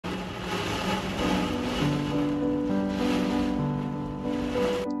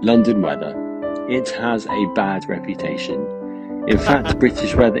London weather. It has a bad reputation. In fact,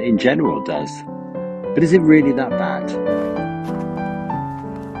 British weather in general does. But is it really that bad?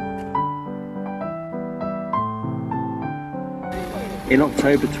 In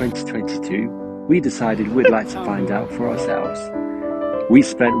October 2022, we decided we'd like to find out for ourselves. We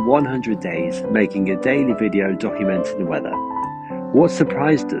spent 100 days making a daily video documenting the weather. What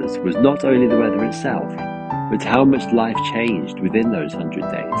surprised us was not only the weather itself, but how much life changed within those 100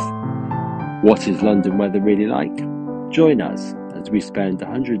 days. What is London weather really like? Join us as we spend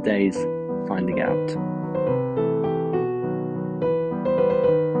 100 days finding out.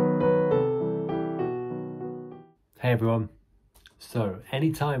 Hey everyone. So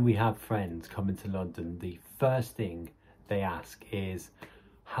anytime we have friends come into London, the first thing they ask is,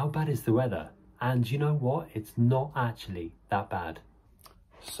 how bad is the weather? And you know what? It's not actually that bad.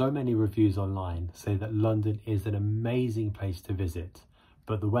 So many reviews online say that London is an amazing place to visit,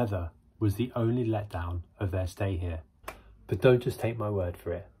 but the weather was the only letdown of their stay here. But don't just take my word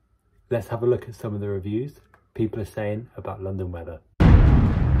for it. Let's have a look at some of the reviews people are saying about London weather.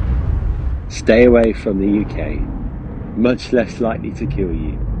 Stay away from the UK. Much less likely to kill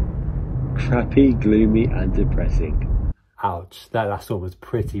you. Crappy, gloomy and depressing. Ouch, that last one was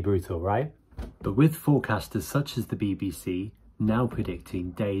pretty brutal, right? But with forecasters such as the BBC now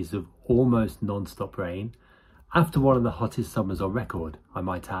predicting days of almost non-stop rain, after one of the hottest summers on record, I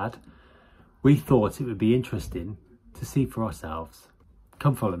might add, we thought it would be interesting to see for ourselves.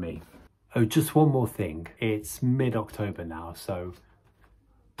 Come follow me. Oh, just one more thing. It's mid-October now, so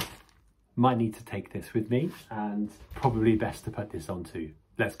might need to take this with me and probably best to put this on too.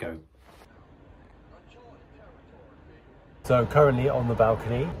 Let's go. So currently on the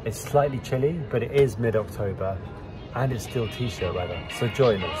balcony, it's slightly chilly, but it is mid-October and it's still t-shirt weather. So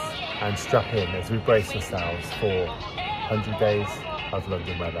join us and strap in as we brace ourselves for 100 days of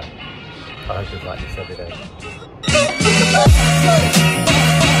London weather. I hope it's like this every day.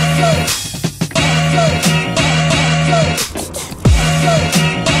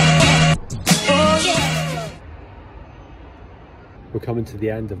 We're coming to the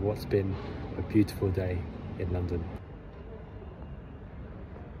end of what's been a beautiful day in London.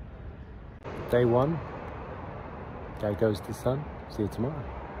 Day one, there goes the sun. See you tomorrow.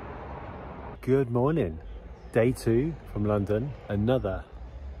 Good morning. Day two from London. Another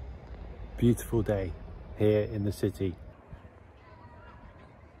beautiful day here in the city.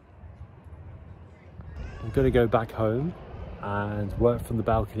 I'm going to go back home and work from the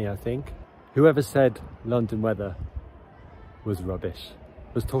balcony, I think. Whoever said London weather was rubbish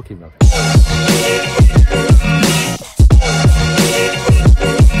was talking rubbish.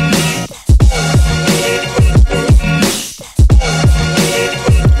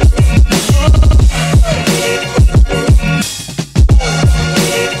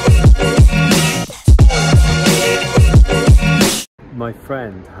 My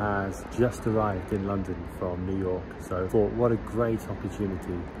friend has just arrived in London from New York, so I thought what a great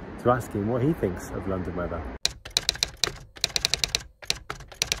opportunity to ask him what he thinks of London weather.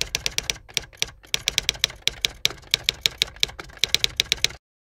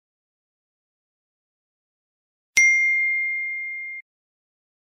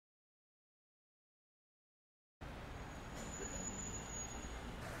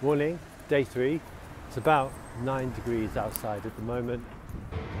 Morning, day three. It's about 9 degrees outside at the moment.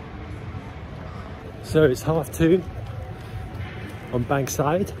 So it's 2:30 on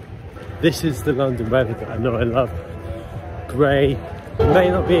Bankside. This is the London weather that I know I love. Grey, may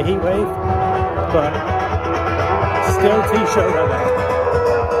not be a heat wave, but still t-shirt weather.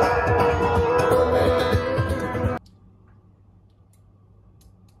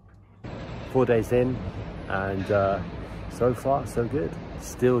 4 days in and so far so good.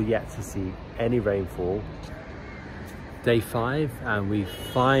 Still yet to see any rainfall. Day 5 and we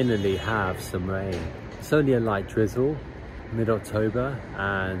finally have some rain. It's only a light drizzle, mid-October,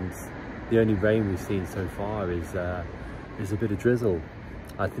 and the only rain we've seen so far is a bit of drizzle.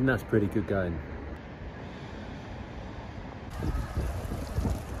 I think that's pretty good going.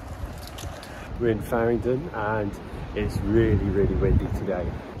 We're in Farringdon and it's really, really windy today.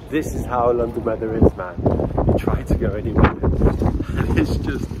 This is how London weather is, man. You try to go anywhere and it's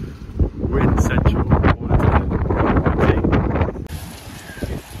just wind central all the time.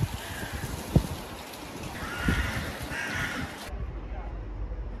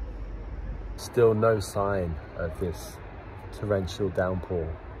 Still no sign of this torrential downpour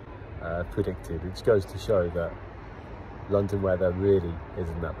predicted, which goes to show that London weather really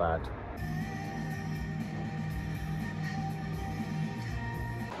isn't that bad.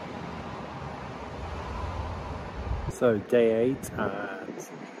 So day 8, and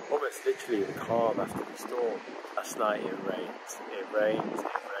almost literally the calm after the storm. Last night it rained, it rained, it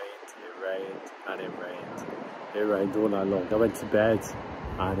rained, it rained, and it rained. It rained all night long. I went to bed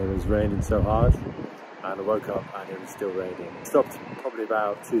and it was raining so hard, and I woke up and it was still raining. It stopped probably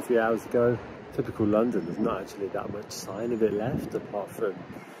about 2-3 hours ago. Typical London, there's not actually that much sign of it left apart from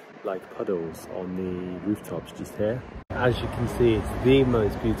like puddles on the rooftops just here. As you can see, it's the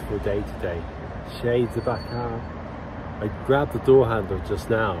most beautiful day today. Shades are back out. I grabbed the door handle just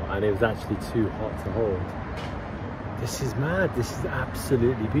now and it was actually too hot to hold. This is mad. This is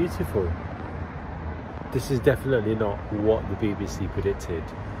absolutely beautiful. This is definitely not what the BBC predicted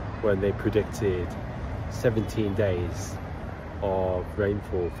when they predicted 17 days of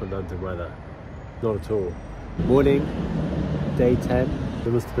rainfall for London weather. Not at all. Morning, day 10.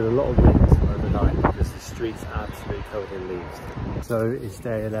 There must have been a lot of wind overnight because the streets are absolutely covered in leaves. So it's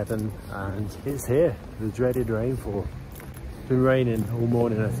day 11 and it's here, the dreaded rainfall. It's been raining all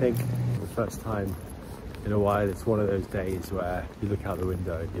morning, I think. For the first time in a while, it's one of those days where you look out the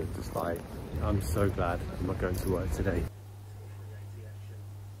window and you're just like, I'm so glad I'm not going to work today.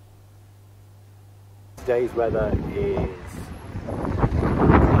 Today's weather is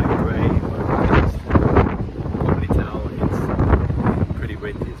quite grey, overcast. Probably tell it's pretty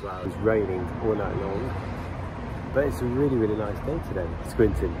windy as well. It's raining all night long, but it's a really, really nice day today.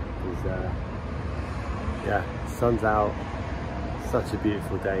 Squinting is, yeah, sun's out. Such a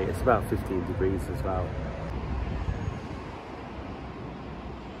beautiful day. It's about 15 degrees as well.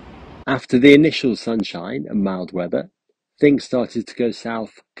 After the initial sunshine and mild weather, things started to go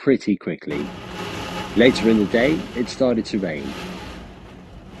south pretty quickly. Later in the day, it started to rain.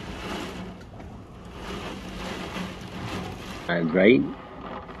 And rain.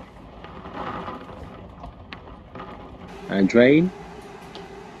 And rain.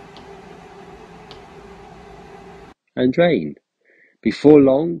 And rain. Before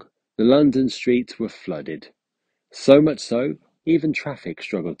long, the London streets were flooded. So much so, even traffic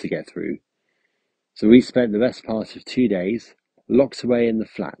struggled to get through. So we spent the best part of 2 days locked away in the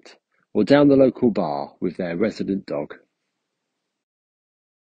flat or down the local bar with their resident dog.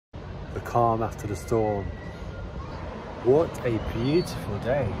 The calm after the storm. What a beautiful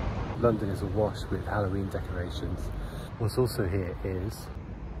day. London is awash with Halloween decorations. What's also here is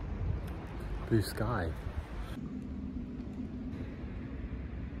blue sky.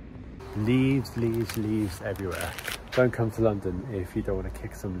 Leaves, leaves, leaves everywhere. Don't come to London if you don't want to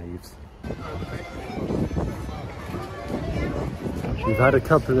kick some leaves. We've had a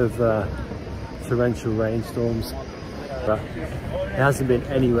couple of torrential rainstorms, but it hasn't been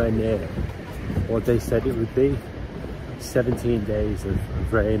anywhere near what they said it would be. 17 days of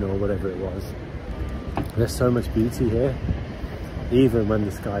rain or whatever it was. There's so much beauty here, even when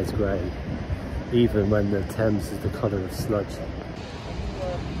the sky's grey, even when the Thames is the colour of sludge.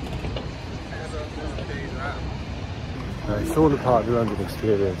 It's all a part of the London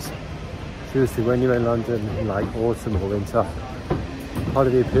experience. Seriously, when you're in London in like autumn or winter, part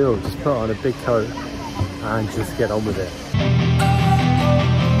of the appeal, just put on a big coat and just get on with it.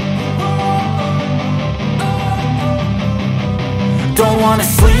 Don't wanna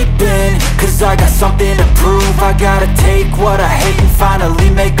sleep in, cause I got something to prove. I gotta take what I hate and finally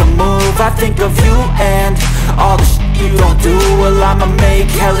make a move. I think of you and all the shit you don't do. Well, I'ma make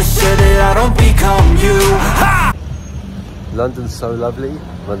hella sure that I don't become you. Ha! London's so lovely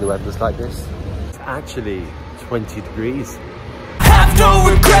when the weather's like this. It's actually 20 degrees. Have no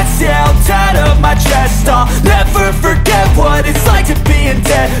regrets, yeah, I'll tie up my chest. I'll never forget what it's like to be in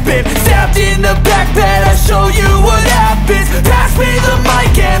debt. Been stabbed in the back bed, I'll show you what happens. Pass me the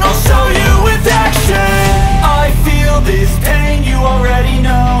mic and I'll show you with action. I feel this pain, you already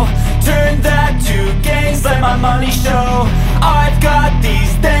know. Turn that to gains, let my money show. I've got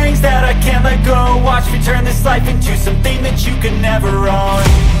these things that I can't let go. Watch me turn this life into something that you can never own.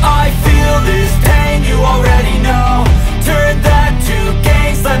 I feel this pain, you already know. Turn that to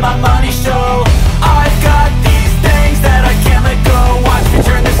gains, let my money show. I've got these things that I can't let go. Watch me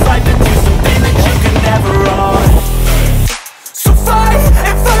turn this life into something that you can never own. So fight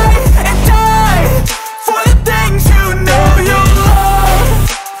and die for the things you know you love.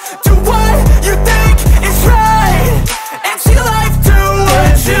 Do what you think is right and see life do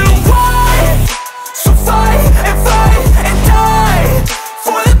what you want. So fight and die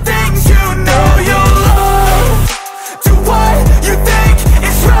for the things you know you love. Do what you think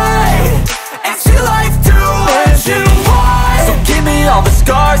is right and see life do what you want. So give me all the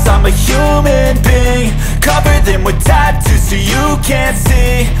scars, I'm a human being. Cover them with tattoos so you can't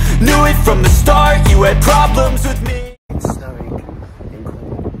see. Knew it from the start, you had problems with me. It's snowing in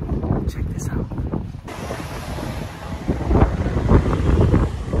Cornwall. Check this out.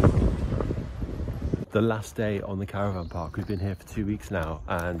 the last day on the caravan park. We've been here for 2 weeks now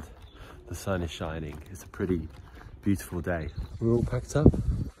and the sun is shining. It's a pretty beautiful day. We're all packed up.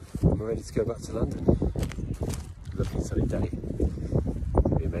 We're ready to go back to London. Lovely sunny day.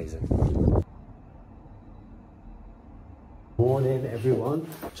 It'll be amazing. Morning everyone.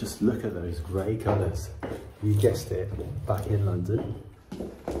 Just look at those grey colours. You guessed it, back in London.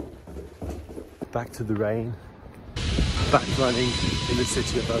 Back to the rain. Back running in the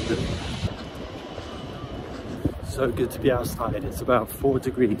city of London. So good to be outside. It's about 4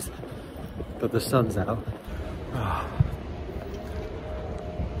 degrees, but the sun's out.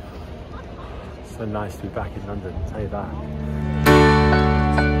 So nice to be back in London, I'll tell you that.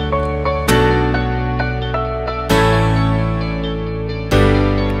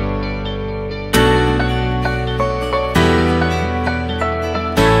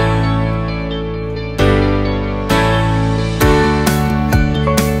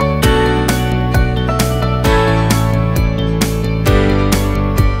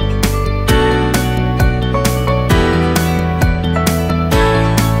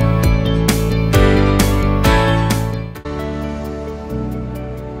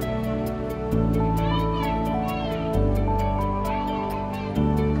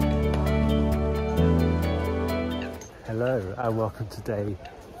 Hello and welcome to day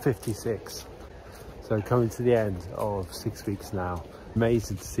 56. So coming to the end of 6 weeks now.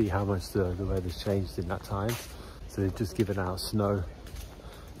 Amazing to see how much the weather's changed in that time. So they've just given out snow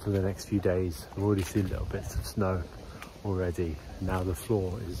for the next few days. We've already seen little bits of snow already. Now the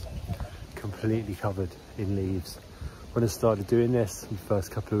floor is completely covered in leaves. When I started doing this, the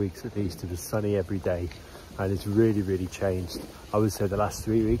first couple of weeks at least, it was sunny every day and it's really changed. I would say the last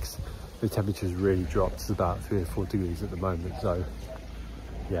 3 weeks the temperature's really dropped. It's about 3 or 4 degrees at the moment, so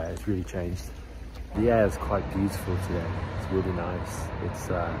yeah, it's really changed. The air is quite beautiful today. It's really nice.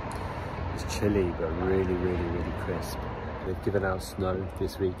 It's chilly but really crisp. They've given out snow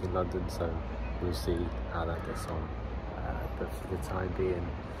this week in London, so we'll see how that gets on. But for the time being,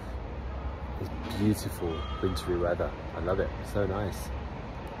 it's beautiful wintry weather. I love it. It's so nice.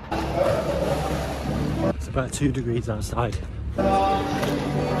 It's about 2 degrees outside.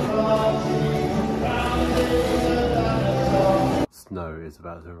 Snow is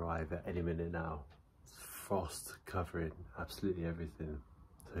about to arrive at any minute now. It's frost covering absolutely everything.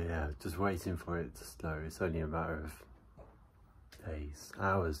 So yeah, just waiting for it to snow. It's only a matter of days,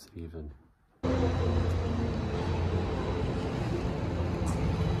 hours even.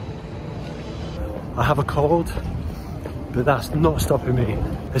 I have a cold, but that's not stopping me.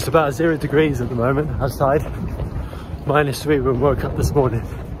 It's about 0 degrees at the moment outside. -3 when we woke up this morning.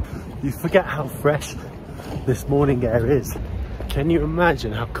 You forget how fresh this morning air is. Can you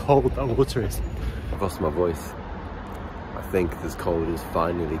imagine how cold that water is? I've lost my voice. I think this cold is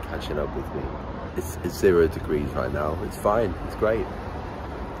finally catching up with me. It's 0 degrees right now. It's fine, it's great.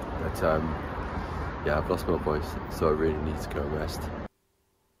 But yeah, I've lost my voice, so I really need to go and rest.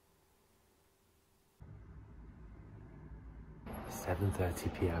 7:30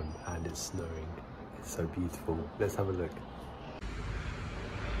 p.m. and it's snowing. It's so beautiful. Let's have a look.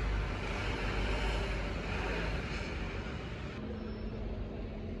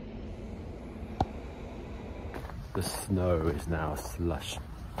 The snow is now slush,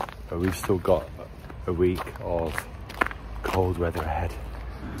 but we've still got a week of cold weather ahead.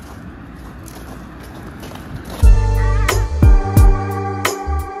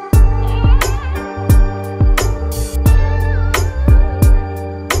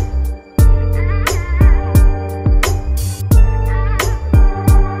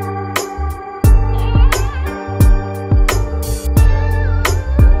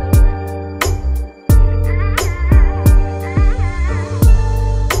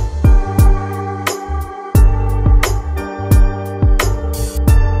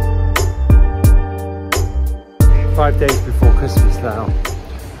 Days before Christmas now,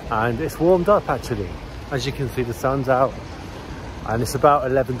 and it's warmed up actually. As you can see, the sun's out and it's about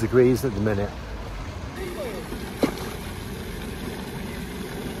 11 degrees at the minute.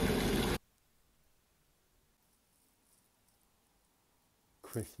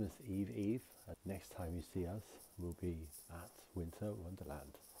 Christmas Eve. Next time you see us, we'll be at Winter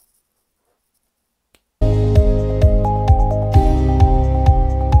Wonderland.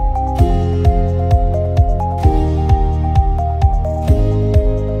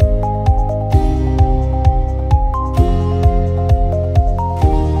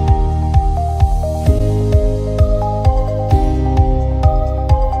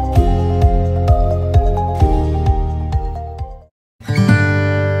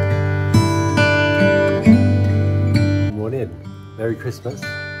 Merry Christmas.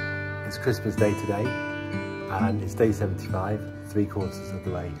 It's Christmas Day today, and it's day 75, 3/4 of the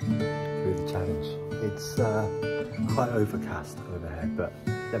way through the challenge. It's quite overcast overhead, but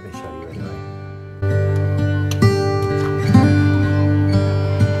let me show you anyway.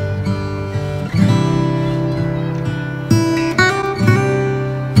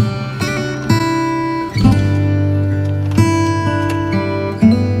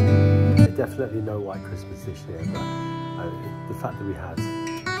 Definitely no white Christmas this year, but the fact that we had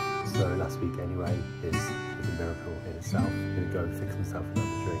snow last week anyway is a miracle in itself. I'm going to go fix myself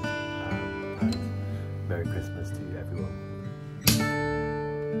another drink, and Merry Christmas to everyone.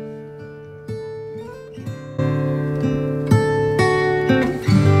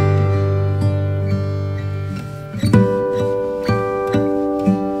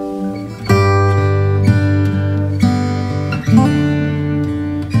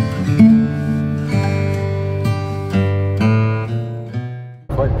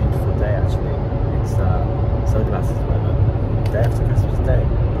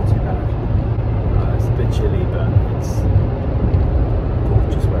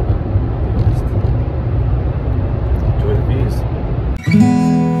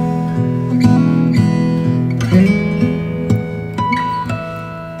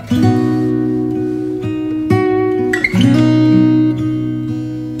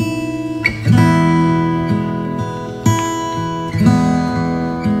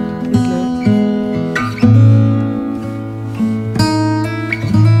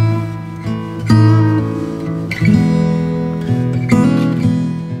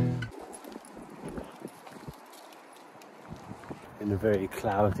 In a very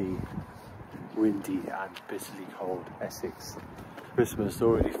cloudy, windy and bitterly cold Essex, Christmas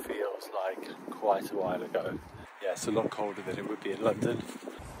already feels like quite a while ago. Yeah, it's a lot colder than it would be in London.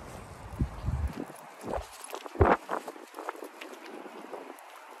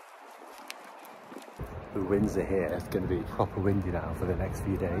 The winds are here. It's going to be proper windy now for the next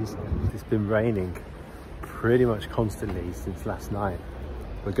few days. It's been raining pretty much constantly since last night.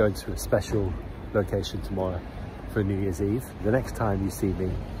 We're going to a special location tomorrow for New Year's Eve. The next time you see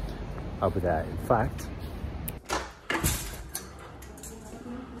me, I'll be there. In fact,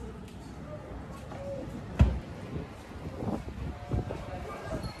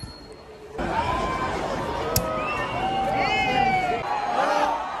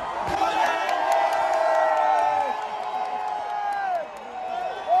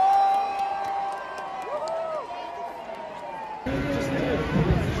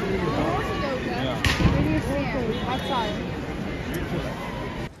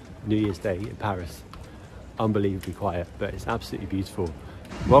 New Year's Day in Paris. Unbelievably quiet, but it's absolutely beautiful.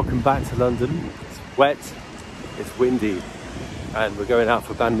 Welcome back to London. It's wet, it's windy, and we're going out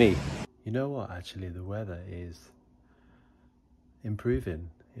for banh mi. You know what, actually, the weather is improving.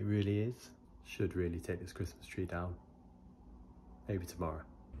 It really is. Should really take this Christmas tree down. Maybe tomorrow.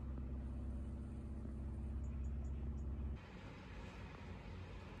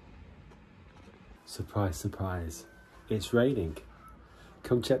 Surprise, surprise. It's raining.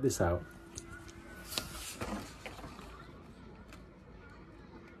 Come check this out.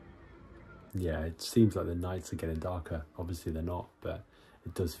 Yeah, it seems like the nights are getting darker. Obviously they're not, but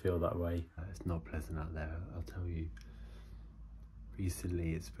it does feel that way. It's not pleasant out there, I'll tell you.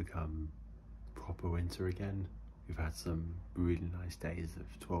 Recently it's become proper winter again. We've had some really nice days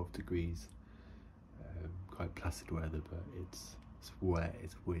of 12 degrees. Quite placid weather, but it's wet,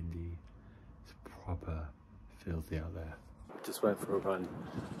 it's windy, it's proper filthy out there. Just went for a run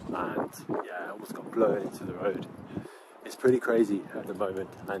and yeah, I almost got blown into the road. It's pretty crazy at the moment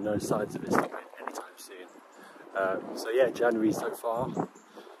and no signs of it stopping anytime soon. So yeah, January so far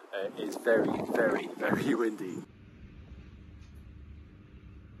is very, very, very windy.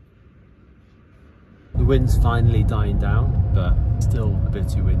 The wind's finally dying down, but still a bit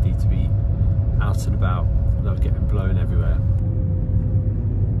too windy to be out and about without getting blown everywhere.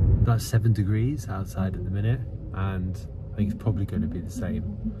 About 7 degrees outside at the minute, and I think it's probably going to be the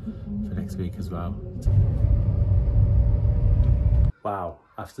same for next week as well. Wow,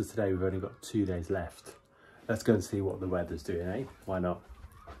 after today we've only got 2 days left. Let's go and see what the weather's doing, eh? Why not?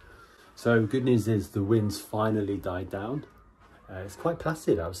 So good news is the wind's finally died down. It's quite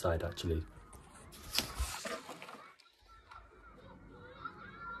placid outside actually.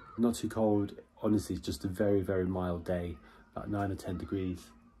 Not too cold, honestly, it's just a very, very mild day, about 9 or 10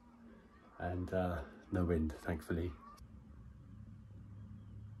 degrees. And no wind, thankfully.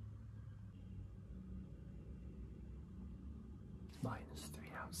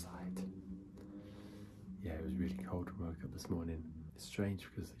 -3 outside. Yeah, it was really cold when I woke up this morning. It's strange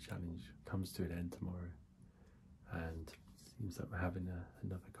because the challenge comes to an end tomorrow. And Seems like we're having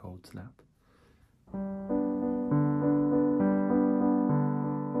another cold snap.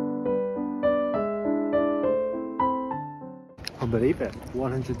 Can't believe it,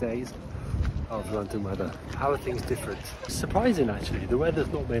 100 days of London weather. How are things different? Surprising actually, the weather's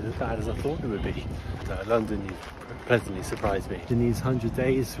not been as bad as I thought it would be. London pleasantly surprised me. In these 100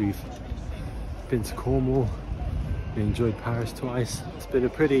 days we've been to Cornwall, we enjoyed Paris twice. It's been a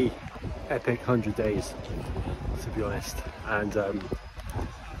pretty epic 100 days to be honest, and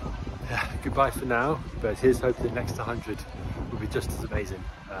yeah, goodbye for now, but here's hoping the next 100 will be just as amazing.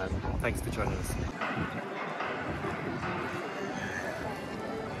 Thanks for joining us.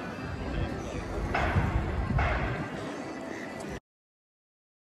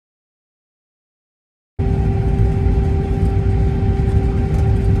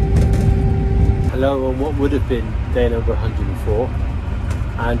 Hello on what would have been day number 104,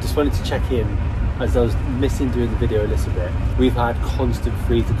 and just wanted to check in as I was missing doing the video a little bit. We've had constant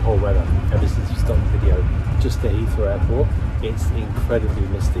freezing cold weather ever since we started the video. Just at Heathrow Airport, it's incredibly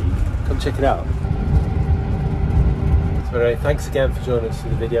misty. Come check it out. So anyway, thanks again for joining us for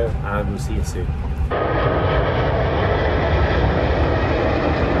the video, and we'll see you soon.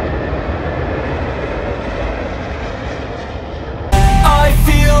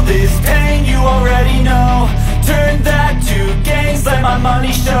 This pain you already know, turn that to gains, let my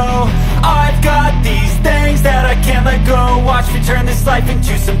money show. I've got these things that I can't let go. Watch me turn this life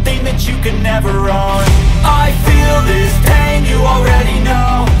into something that you can never own. I feel this pain you already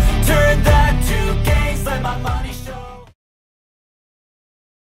know, turn that to gains, let my money show.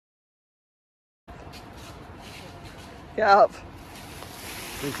 Get up.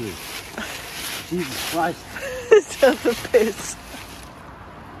 Thank you. Jesus Christ. It's the piss.